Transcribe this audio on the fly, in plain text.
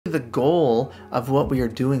The goal of what we are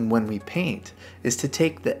doing when we paint is to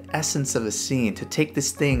take the essence of a scene, to take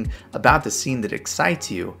this thing about the scene that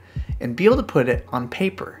excites you and be able to put it on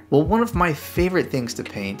paper. Well, one of my favorite things to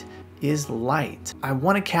paint is light. I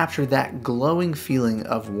want to capture that glowing feeling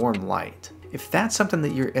of warm light. If that's something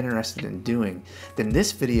that you're interested in doing, then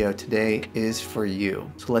this video today is for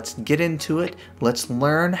you. So let's get into it. Let's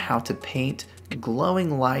learn how to paint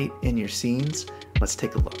glowing light in your scenes. Let's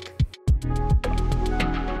take a look.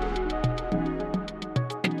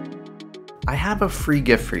 I have a free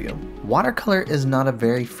gift for you. Watercolor is not a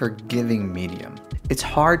very forgiving medium. It's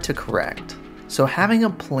hard to correct. So having a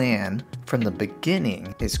plan from the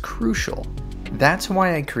beginning is crucial. That's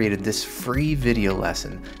why I created this free video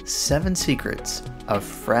lesson, 7 Secrets of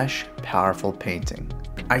Fresh, Powerful Painting.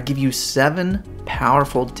 I give you 7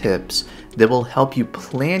 powerful tips that will help you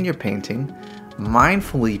plan your painting,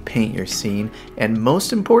 mindfully paint your scene, and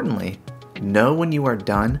most importantly, know when you are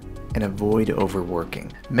done and avoid overworking.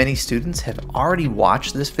 Many students have already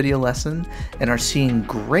watched this video lesson and are seeing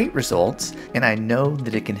great results, and I know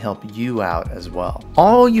that it can help you out as well.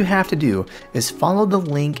 All you have to do is follow the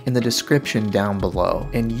link in the description down below,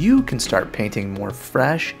 and you can start painting more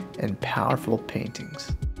fresh and powerful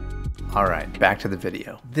paintings. All right, back to the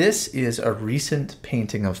video. This is a recent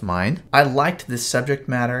painting of mine. I liked this subject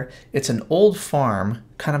matter. It's an old farm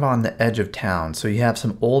kind of on the edge of town. So you have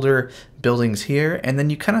some older buildings here, and then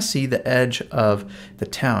you kind of see the edge of the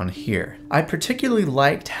town here. I particularly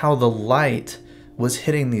liked how the light was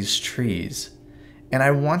hitting these trees. And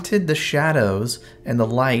I wanted the shadows and the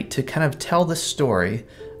light to kind of tell the story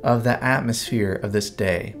of the atmosphere of this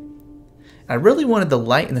day. I really wanted the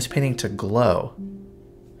light in this painting to glow.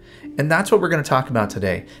 And that's what we're going to talk about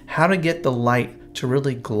today, how to get the light to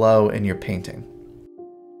really glow in your painting.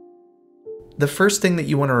 The first thing that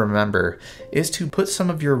you want to remember is to put some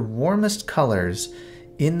of your warmest colors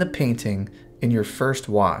in the painting in your first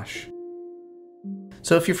wash.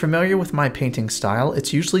 So if you're familiar with my painting style,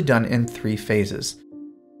 it's usually done in 3 phases.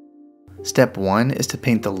 Step 1 is to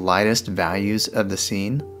paint the lightest values of the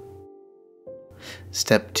scene.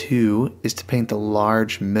 Step 2 is to paint the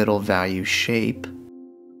large middle value shape.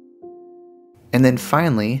 And then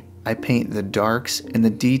finally, I paint the darks and the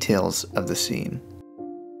details of the scene.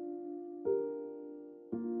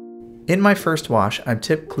 In my first wash, I'm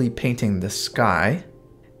typically painting the sky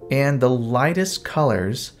and the lightest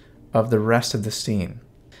colors of the rest of the scene.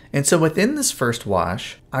 And so within this first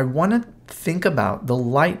wash, I want to think about the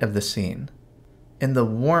light of the scene and the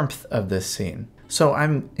warmth of this scene. So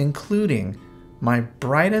I'm including my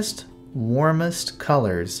brightest, warmest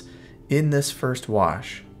colors in this first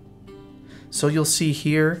wash. So you'll see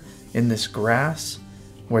here in this grass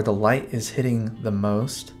where the light is hitting the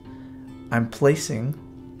most, I'm placing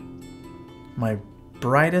my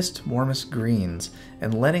brightest, warmest greens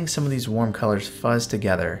and letting some of these warm colors fuzz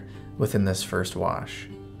together within this first wash.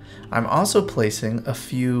 I'm also placing a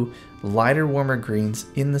few lighter, warmer greens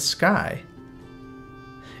in the sky.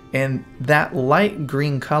 And that light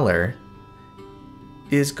green color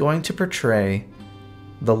is going to portray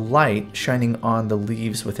the light shining on the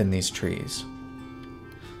leaves within these trees.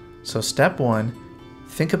 So step 1,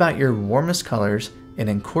 think about your warmest colors and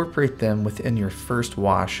incorporate them within your first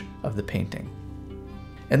wash of the painting.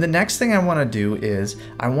 And the next thing I want to do is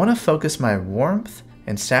I want to focus my warmth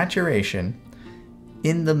and saturation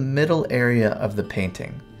in the middle area of the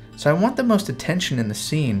painting. So I want the most attention in the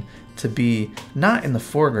scene to be not in the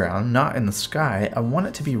foreground, not in the sky. I want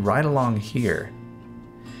it to be right along here.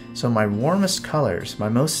 So my warmest colors, my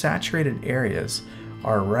most saturated areas,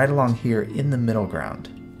 are right along here in the middle ground.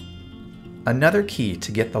 Another key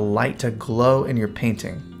to get the light to glow in your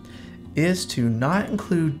painting is to not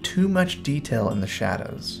include too much detail in the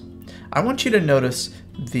shadows. I want you to notice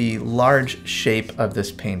the large shape of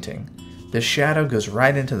this painting. The shadow goes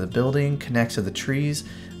right into the building, connects to the trees,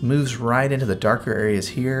 moves right into the darker areas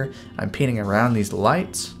here. I'm painting around these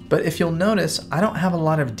lights. But if you'll notice, I don't have a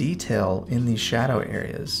lot of detail in these shadow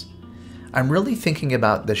areas. I'm really thinking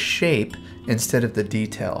about the shape instead of the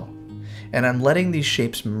detail. And I'm letting these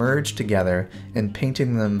shapes merge together and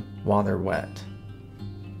painting them while they're wet.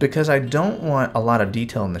 Because I don't want a lot of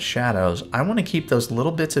detail in the shadows, I want to keep those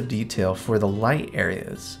little bits of detail for the light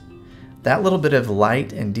areas. That little bit of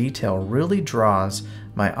light and detail really draws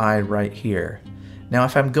my eye right here. Now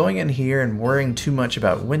if I'm going in here and worrying too much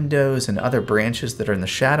about windows and other branches that are in the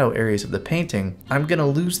shadow areas of the painting, I'm going to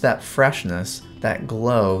lose that freshness, that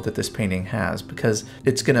glow that this painting has, because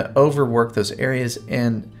it's going to overwork those areas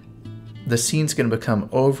and the scene's going to become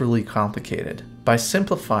overly complicated. By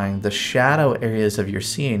simplifying the shadow areas of your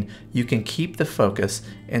scene, you can keep the focus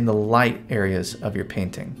in the light areas of your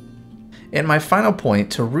painting. And my final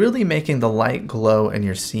point to really making the light glow in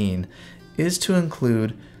your scene is to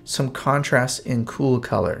include some contrast in cool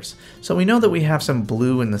colors. So we know that we have some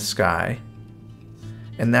blue in the sky,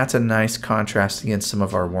 and that's a nice contrast against some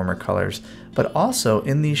of our warmer colors, but also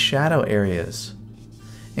in these shadow areas,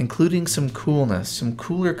 including some coolness, some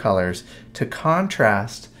cooler colors to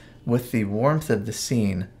contrast with the warmth of the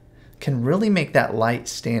scene can really make that light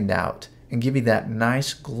stand out and give you that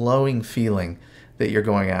nice glowing feeling that you're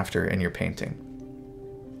going after in your painting.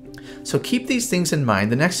 So keep these things in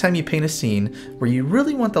mind the next time you paint a scene where you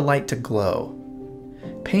really want the light to glow.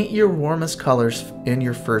 Paint your warmest colors in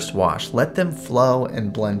your first wash. Let them flow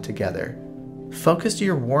and blend together. Focus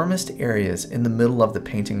your warmest areas in the middle of the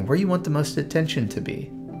painting where you want the most attention to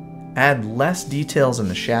be. Add less details in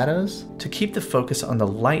the shadows to keep the focus on the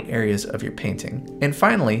light areas of your painting. And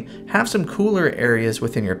finally, have some cooler areas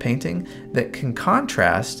within your painting that can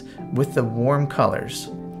contrast with the warm colors.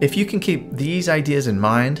 If you can keep these ideas in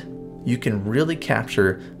mind, you can really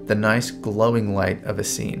capture the nice glowing light of a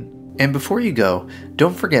scene. And before you go,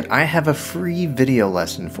 don't forget I have a free video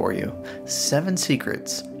lesson for you. 7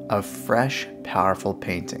 secrets of fresh, powerful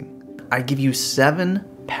painting. I give you 7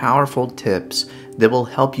 powerful tips that will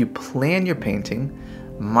help you plan your painting,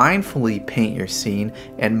 mindfully paint your scene,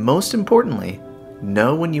 and most importantly,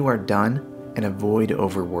 know when you are done and avoid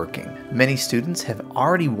overworking. Many students have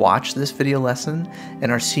already watched this video lesson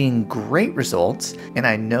and are seeing great results, and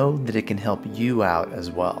I know that it can help you out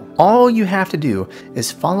as well. All you have to do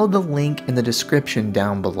is follow the link in the description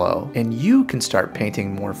down below, and you can start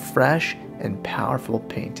painting more fresh and powerful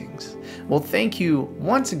paintings. Well, thank you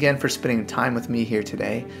once again for spending time with me here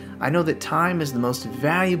today. I know that time is the most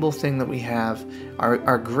valuable thing that we have.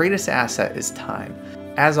 Our greatest asset is time.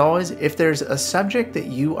 As always, if there's a subject that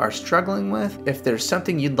you are struggling with, if there's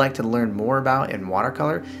something you'd like to learn more about in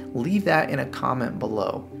watercolor, leave that in a comment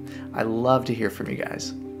below. I love to hear from you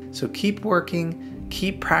guys. So keep working,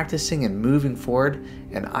 keep practicing and moving forward,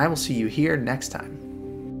 and I will see you here next time.